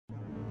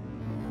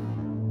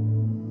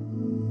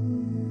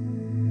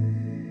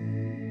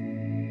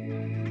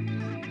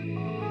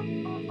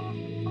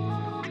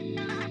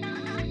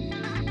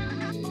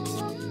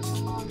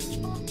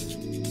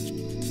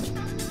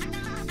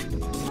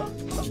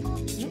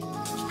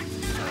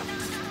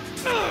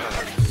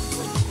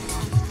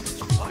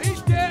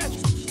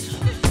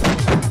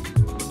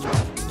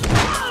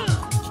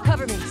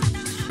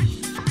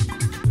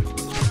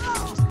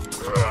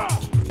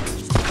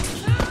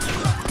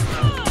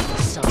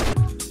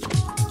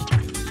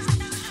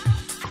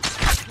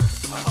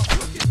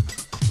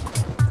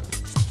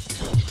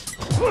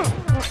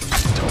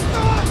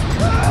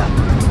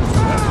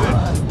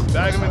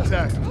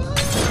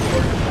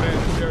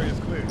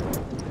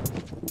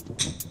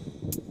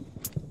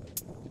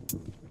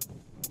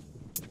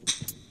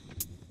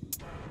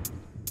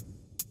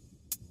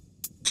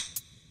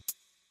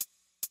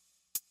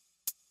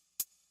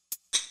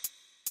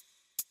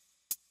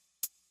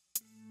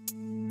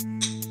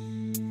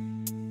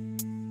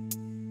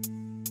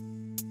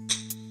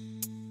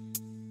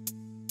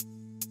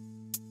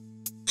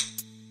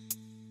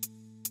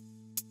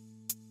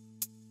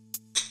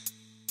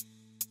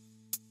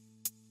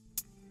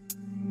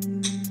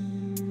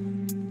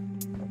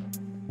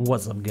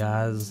What's up,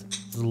 guys?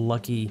 This is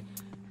Lucky.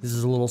 This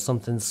is a little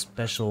something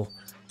special.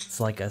 It's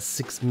like a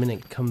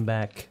 6-minute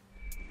comeback.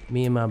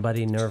 Me and my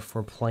buddy Nerf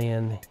were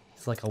playing.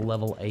 He's like a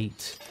level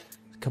 8.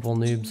 A couple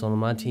noobs on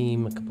my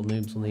team, a couple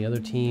noobs on the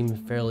other team,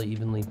 fairly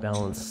evenly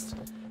balanced.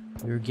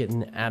 We were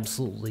getting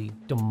absolutely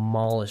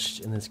demolished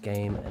in this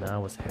game, and I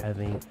was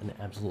having an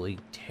absolutely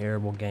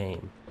terrible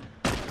game.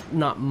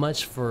 Not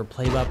much for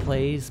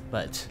play-by-plays,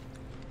 but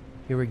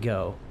here we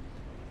go.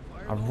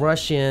 I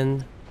rush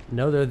in,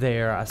 know they're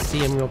there, I see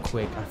them real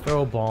quick, I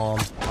throw a bomb,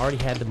 I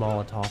already had the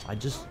Molotov, I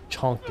just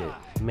chonked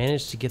it,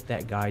 managed to get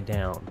that guy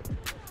down,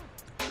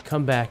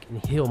 come back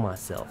and heal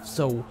myself.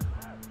 So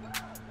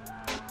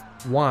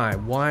why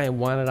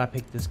did I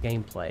pick this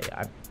gameplay?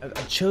 I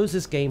chose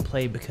this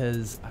gameplay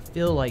because I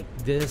feel like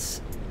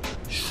this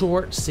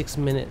short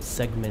 6-minute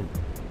segment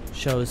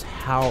shows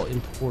how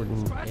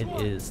important it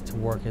is to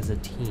work as a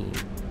team.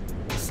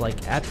 It's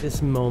like at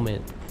this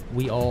moment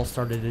we all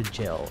started to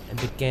gel and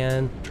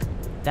began.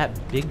 That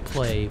big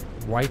play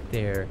right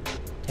there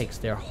takes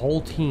their whole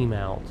team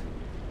out,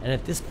 and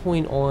at this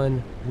point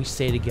on we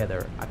stay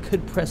together. I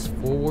could press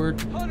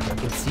forward, I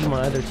can see my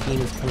other team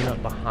is coming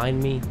up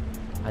behind me.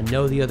 I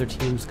know the other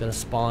team's gonna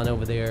spawn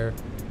over there,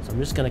 so I'm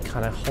just gonna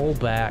kind of hold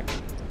back.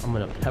 I'm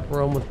gonna pepper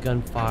them with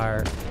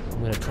gunfire.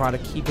 I'm gonna try to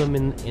keep them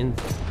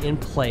in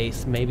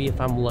place. Maybe if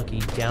I'm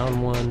lucky,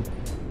 down one.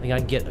 I think I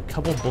get a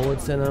couple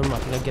bullets in them. I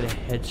think I get a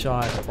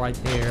headshot right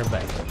there,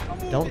 but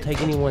don't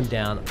take anyone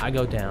down. I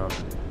go down.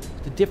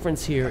 The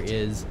difference here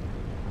is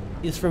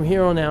from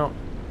here on out,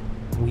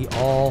 we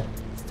all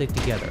stick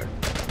together.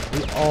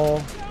 We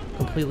all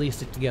completely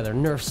stick together.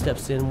 Nerf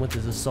steps in with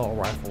his assault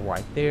rifle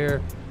right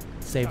there,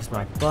 saves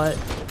my butt.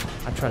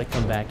 I try to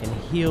come back and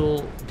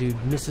heal.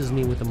 Dude misses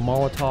me with a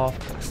Molotov.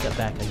 I step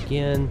back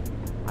again.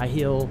 I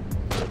heal.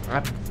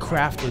 I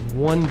crafted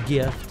one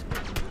gift.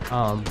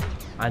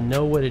 I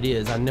know what it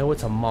is. I know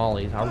it's a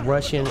molly. I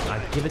rush in,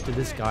 I give it to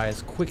this guy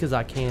as quick as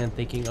I can,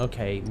 thinking,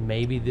 okay,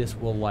 maybe this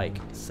will like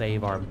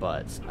save our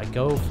butts. I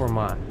go for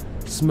my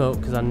smoke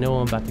because I know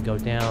I'm about to go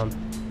down.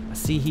 I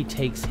see he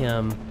takes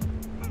him.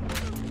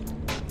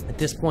 At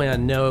this point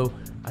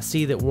I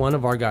see that one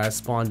of our guys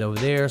spawned over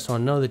there, so I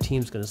know the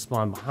team's gonna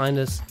spawn behind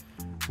us.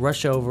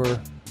 Rush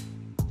over,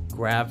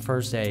 grab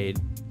first aid,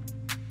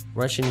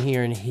 rush in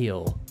here and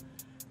heal.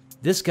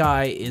 This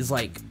guy is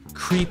like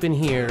creeping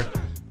here,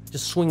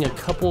 just swing a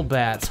couple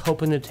bats,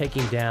 hoping to take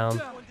him down.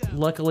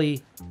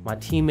 Luckily, my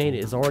teammate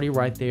is already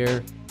right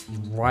there. He's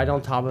right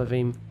on top of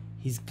him.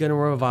 He's gonna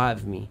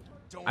revive me.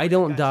 I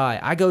don't die.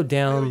 I go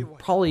down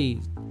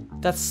probably,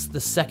 that's the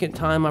second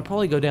time. I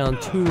probably go down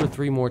 2 or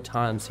 3 more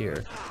times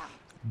here.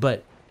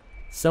 But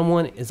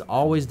someone is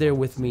always there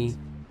with me.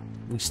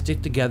 We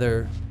stick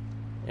together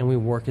and we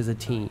work as a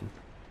team.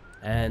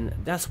 And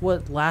that's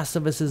what Last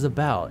of Us is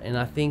about. And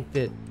I think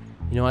that,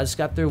 you know, I just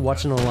got through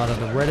watching a lot of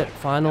the Reddit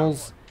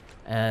finals.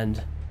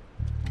 And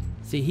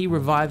see, he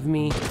revived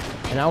me,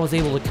 and I was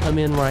able to come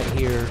in right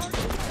here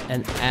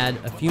and add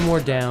a few more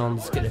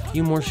downs, get a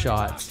few more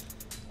shots,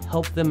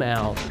 help them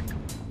out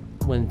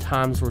when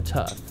times were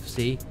tough.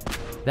 See,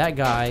 that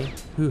guy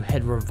who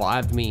had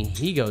revived me,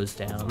 he goes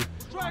down,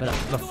 but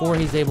before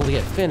he's able to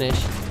get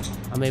finished,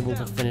 I'm able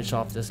to finish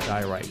off this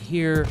guy right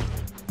here.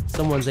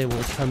 Someone's able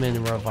to come in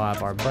and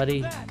revive our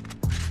buddy,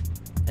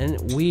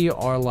 and we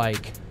are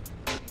like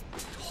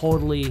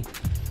totally,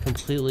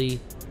 completely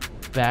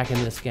back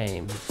in this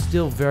game.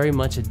 Still very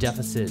much a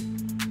deficit,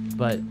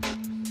 but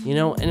you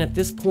know, and at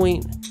this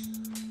point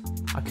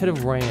I could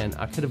have ran,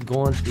 I could have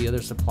gone to the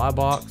other supply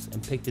box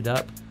and picked it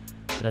up,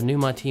 but I knew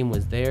my team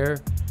was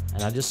there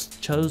and I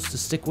just chose to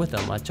stick with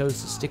them. I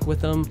chose to stick with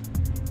them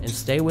and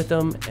stay with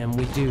them, and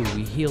we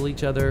heal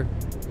each other,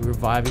 we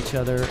revive each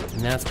other,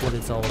 and that's what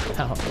it's all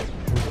about.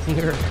 And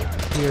here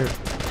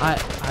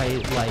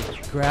I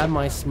like grab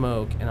my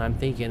smoke and I'm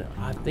thinking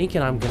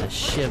I'm gonna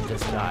shiv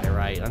this guy,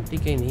 right? I'm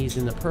thinking he's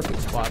in the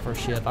perfect spot for a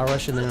shiv. I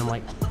rush in there and I'm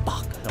like,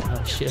 fuck, I don't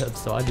have a shiv,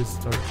 so I just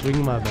start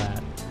swinging my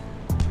bat.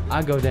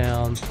 I go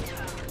down,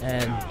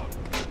 and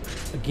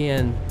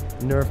again,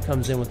 Nerf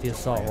comes in with the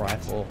assault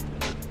rifle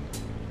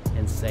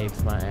and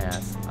saves my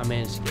ass. I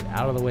managed to get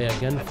out of the way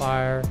of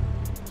gunfire.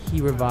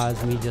 He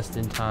revives me just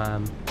in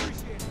time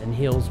and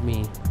heals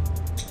me,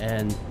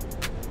 and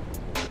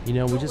you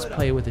know, we just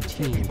play with a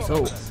team.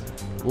 So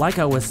like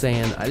I was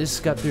saying, I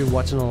just got through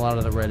watching a lot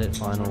of the Reddit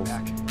finals.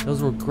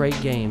 Those were great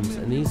games,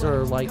 and these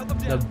are like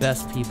the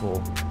best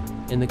people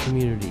in the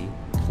community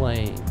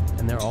playing,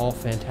 and they're all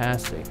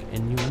fantastic.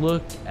 And you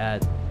look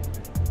at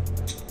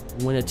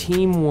when a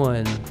team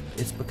won,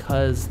 it's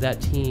because that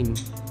team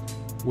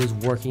was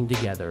working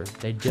together.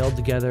 They gelled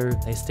together,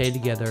 they stayed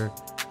together.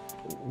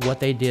 What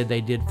they did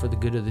for the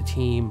good of the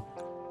team,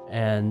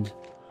 and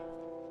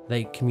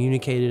they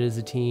communicated as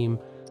a team.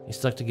 They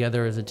stuck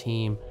together as a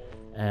team,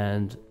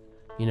 and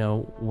you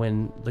know,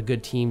 when the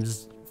good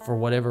teams for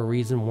whatever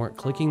reason weren't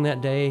clicking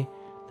that day,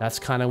 that's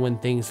kind of when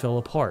things fell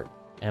apart.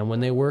 And when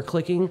they were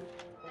clicking,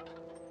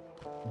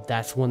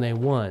 that's when they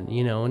won,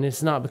 you know. And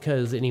it's not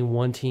because any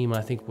one team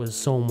I think was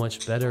so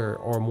much better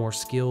or more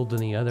skilled than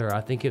the other. I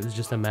think it was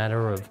just a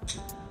matter of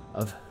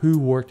of who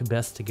worked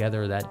best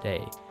together that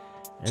day.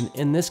 And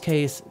in this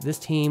case, this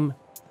team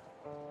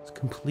was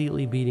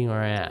completely beating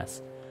our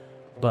ass.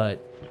 But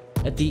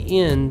at the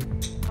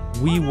end,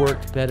 we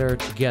worked better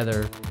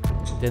together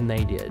than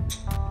they did.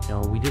 You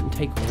know, we didn't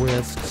take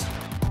risks.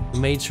 We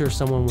made sure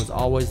someone was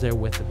always there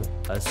with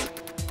us.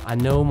 I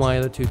know my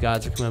other 2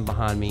 guys are coming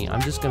behind me.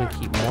 I'm just gonna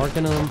keep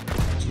marking them.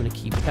 I'm gonna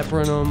keep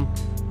peppering them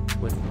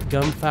with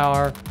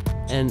gunfire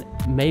and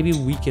maybe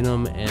weaken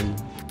them and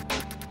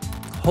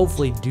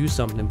hopefully do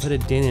something, put a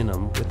dent in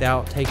them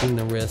without taking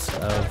the risk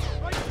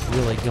of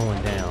really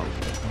going down.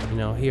 You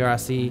know, here I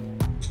see,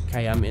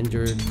 okay, I'm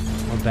injured,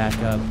 I'm back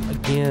up.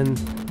 Again,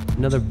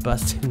 another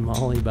busted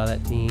molly by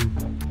that team.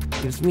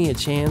 Gives me a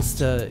chance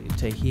to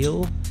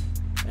heal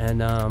and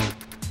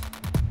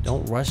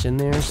don't rush in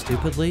there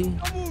stupidly.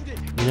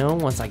 You know,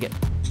 once I get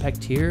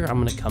pecked here, I'm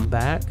gonna come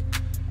back.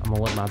 I'm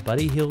gonna let my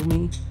buddy heal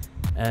me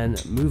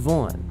and move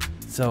on.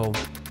 So,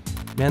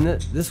 man,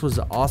 this was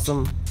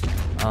awesome.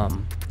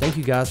 Thank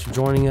you guys for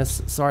joining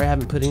us. Sorry I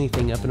haven't put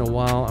anything up in a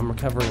while. I'm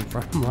recovering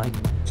from like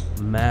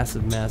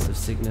massive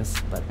sickness,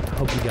 but I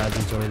hope you guys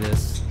enjoy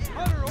this.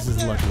 This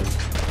is Lucky.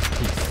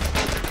 Peace.